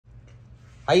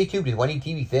Hi YouTube, this is Wendy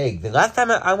TV Figs. The last time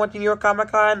I went to New York Comic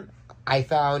Con, I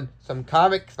found some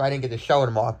comics. I didn't get to show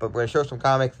them off, but we're going to show some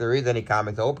comics. There is any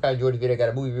comics. I hope you guys enjoyed the video. I got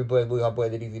a movie review, movie hunt play,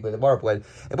 the DC play, the Marvel play.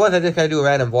 And plus, I just got to do a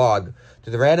random vlog.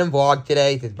 So the random vlog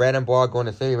today, this random vlog, going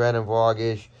to say random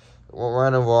vlog-ish.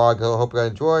 Random vlog. I hope you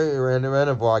guys enjoy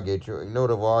random vlog-ish. You know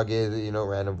what a vlog is, you know,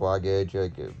 random vlog-ish,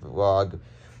 like a vlog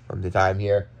from the time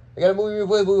here. I got a movie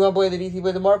review, movie hunt play, the DC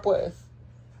play, the Marvel play.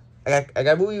 I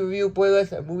got a movie review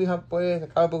playlist, a movie hunt playlist, a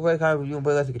comic book playlist, comic review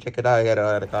playlist. You can check it out. I got a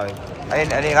lot of comics. I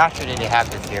didn't last year didn't have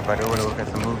this here, but I want to look at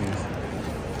some movies.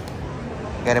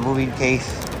 Got a movie case.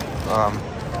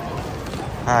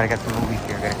 I got some movies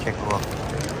here. I gotta check them out.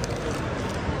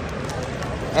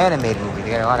 Animated movies.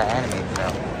 They got a lot of animated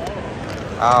stuff.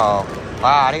 Oh,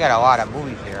 wow! They got a lot of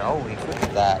movies here. Holy, look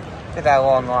at that! Look at that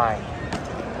long line.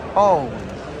 Holy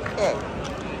shit!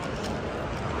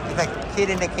 It's like a kid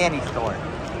in the candy store.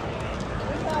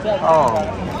 Oh,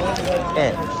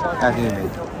 shit. That's human.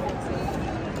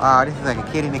 Wow, this is like a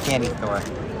kid in the candy store.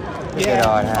 Look at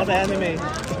all the anime.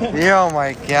 Yeah, oh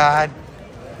my god.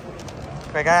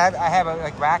 Like I have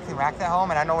like racks and racks at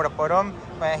home, and I know where to put them.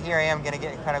 But here I am gonna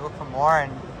kind of look for more,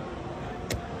 and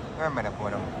where am I gonna put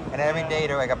them? And every day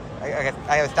they're like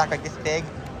I have a stock like this big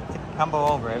to tumble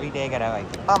over. Every day I gotta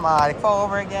like, come on, it fell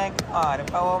over again. Come on, it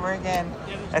fell over again.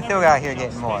 I still got here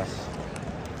getting more.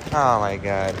 Oh my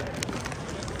god.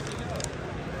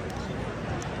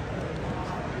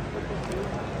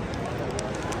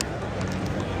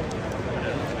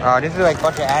 This is like a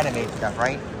bunch of anime stuff,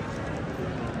 right?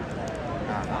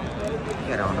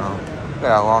 I don't know. Look at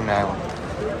how long that was.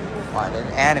 Wow,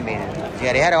 it's animated.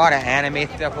 Yeah, they had a lot of anime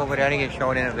stuff over there. I didn't get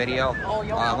shown in a video.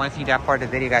 I want to see that part of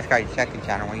the video. You guys got to check the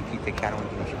channel. When you keep the channel in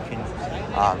the description.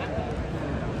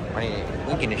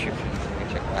 Link in the description. You can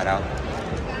check that out.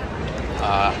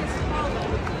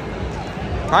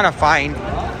 Trying to find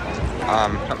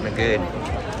something good. I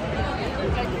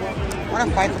want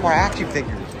to find some more action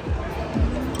figures.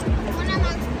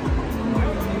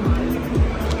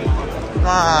 Come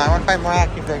on, I want to find more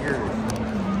action figures.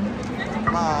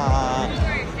 Come on.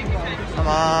 Come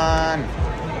on.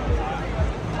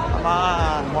 Come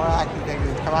on, more action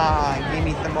figures. Come on, give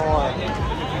me some more.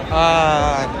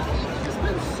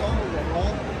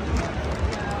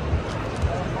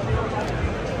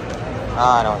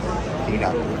 I don't see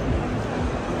that.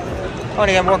 Oh,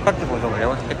 they got more collectibles over there.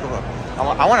 Let's take a look.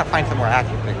 I want to find some more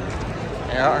action figures.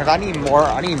 You know, cause I need more.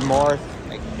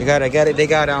 Like, they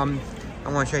got, I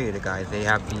want to show you the guys. They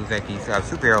have these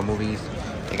superhero movies.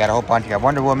 They got a whole bunch. They got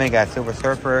Wonder Woman. They got Silver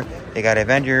Surfer. They got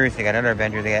Avengers. They got another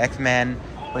Avengers. They got X-Men.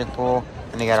 Pretty cool.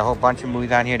 And they got a whole bunch of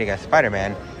movies on here. They got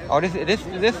Spider-Man. Oh, this the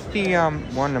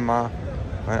one of my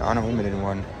unlimited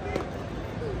one.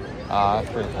 That's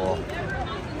pretty cool.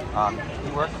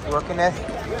 You work in this?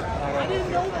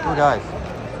 Who does?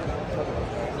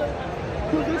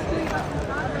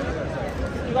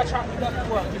 You got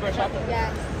chocolate? You got chocolate?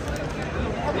 Yes.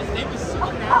 His name is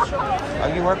Supernatural. Are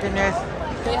you working this?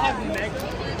 They have Meg.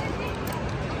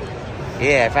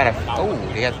 Yeah, I found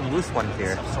they have some loose ones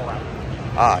here.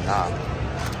 Oh, nah.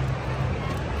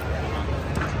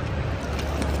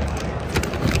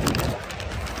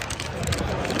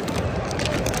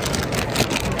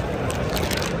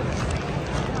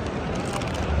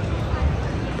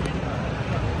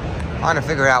 I want to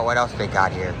figure out what else they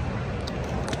got here.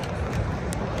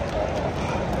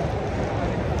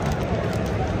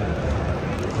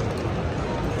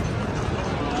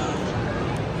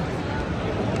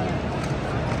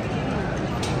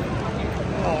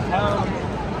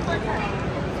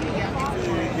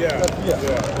 Yeah.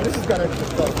 This has got extra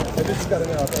stuff. And this has got an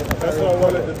that's why I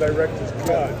wanted the director's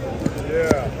cut.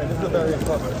 Yeah. And this is a very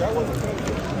important. That one.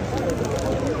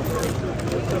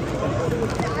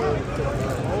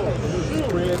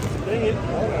 Dang it.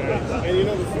 And you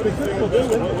know the funny thing of this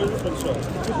one, where's this one show?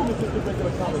 This one is just a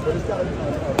regular comic, but it's got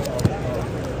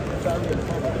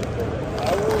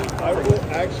I will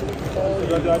actually call you.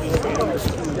 When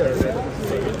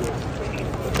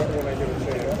I get a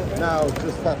chance. Now,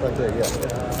 just tap right there, yeah.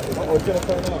 Oh, it's gonna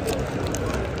turn on.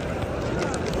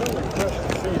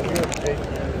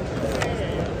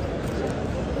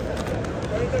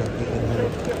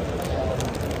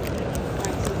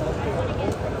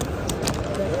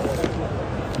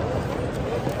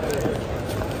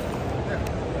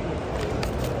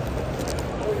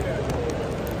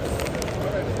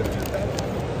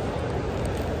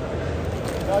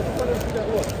 I just wanted to see that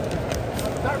look.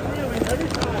 Not really, every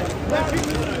time.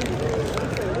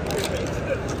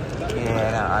 Yeah,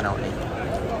 no, I don't need it.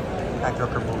 That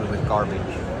Joker movie was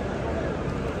garbage.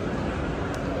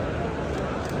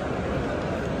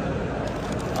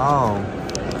 Oh.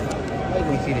 Let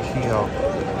me see the She-Hulk.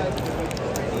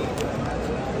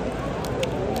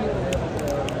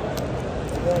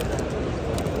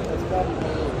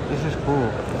 This is cool.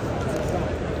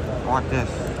 I want this.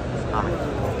 This comic.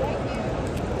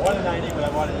 $1.90, but I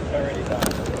wanted it already done.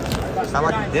 How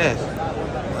much is this?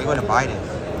 Are you going to buy this?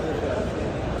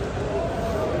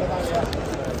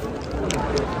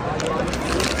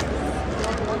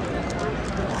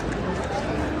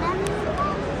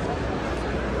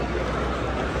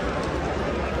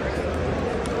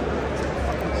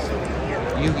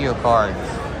 Yu-Gi-Oh cards.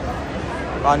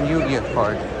 On Yu-Gi-Oh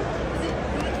cards.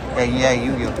 Yeah,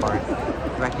 Yu-Gi-Oh cards. You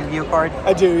like Yu-Gi-Oh cards?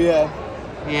 I do, yeah.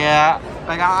 Yeah.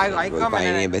 Like I come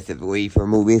in and specifically for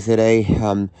movies today.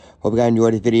 Hope you guys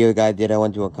enjoyed this video. Guys, I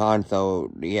went to a con, so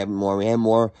we have more.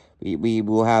 We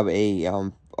will have a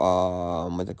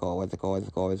what's it called?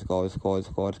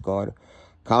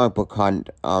 Comic book hunt.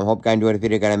 Hope you guys enjoyed the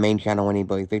video. Got a main channel,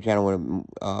 anybody big channel with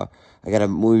I got a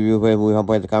movie review playlist, movie hunt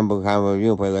playlist, comic book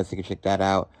review playlist. You can check that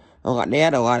out. They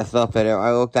had a lot of stuff that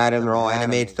I looked at them. They're all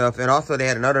animated stuff, and also they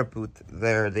had another booth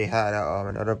there. They had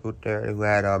another booth there who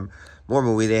had more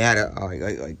movies. They had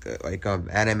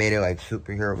animated like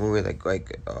superhero movies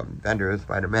like Avengers,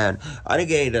 Spider-Man. I didn't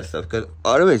get any of that stuff because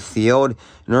all of it's sealed.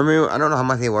 Normally, I don't know how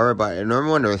much they were, but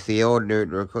normally when they're sealed, they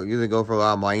usually go for a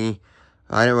lot of money.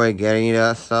 I didn't really get any of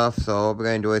that stuff, so I hope you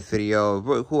guys enjoy this video. It's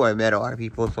really cool. I met a lot of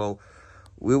people, so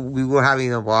we will have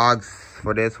even vlogs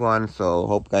for this one. So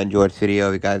hope you guys enjoyed this video.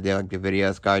 If you guys did like the video,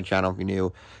 subscribe channel if you're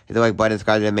new. Hit the like button,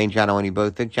 subscribe to the main channel, any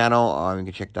both big channel. You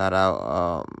can check that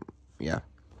out. Yeah.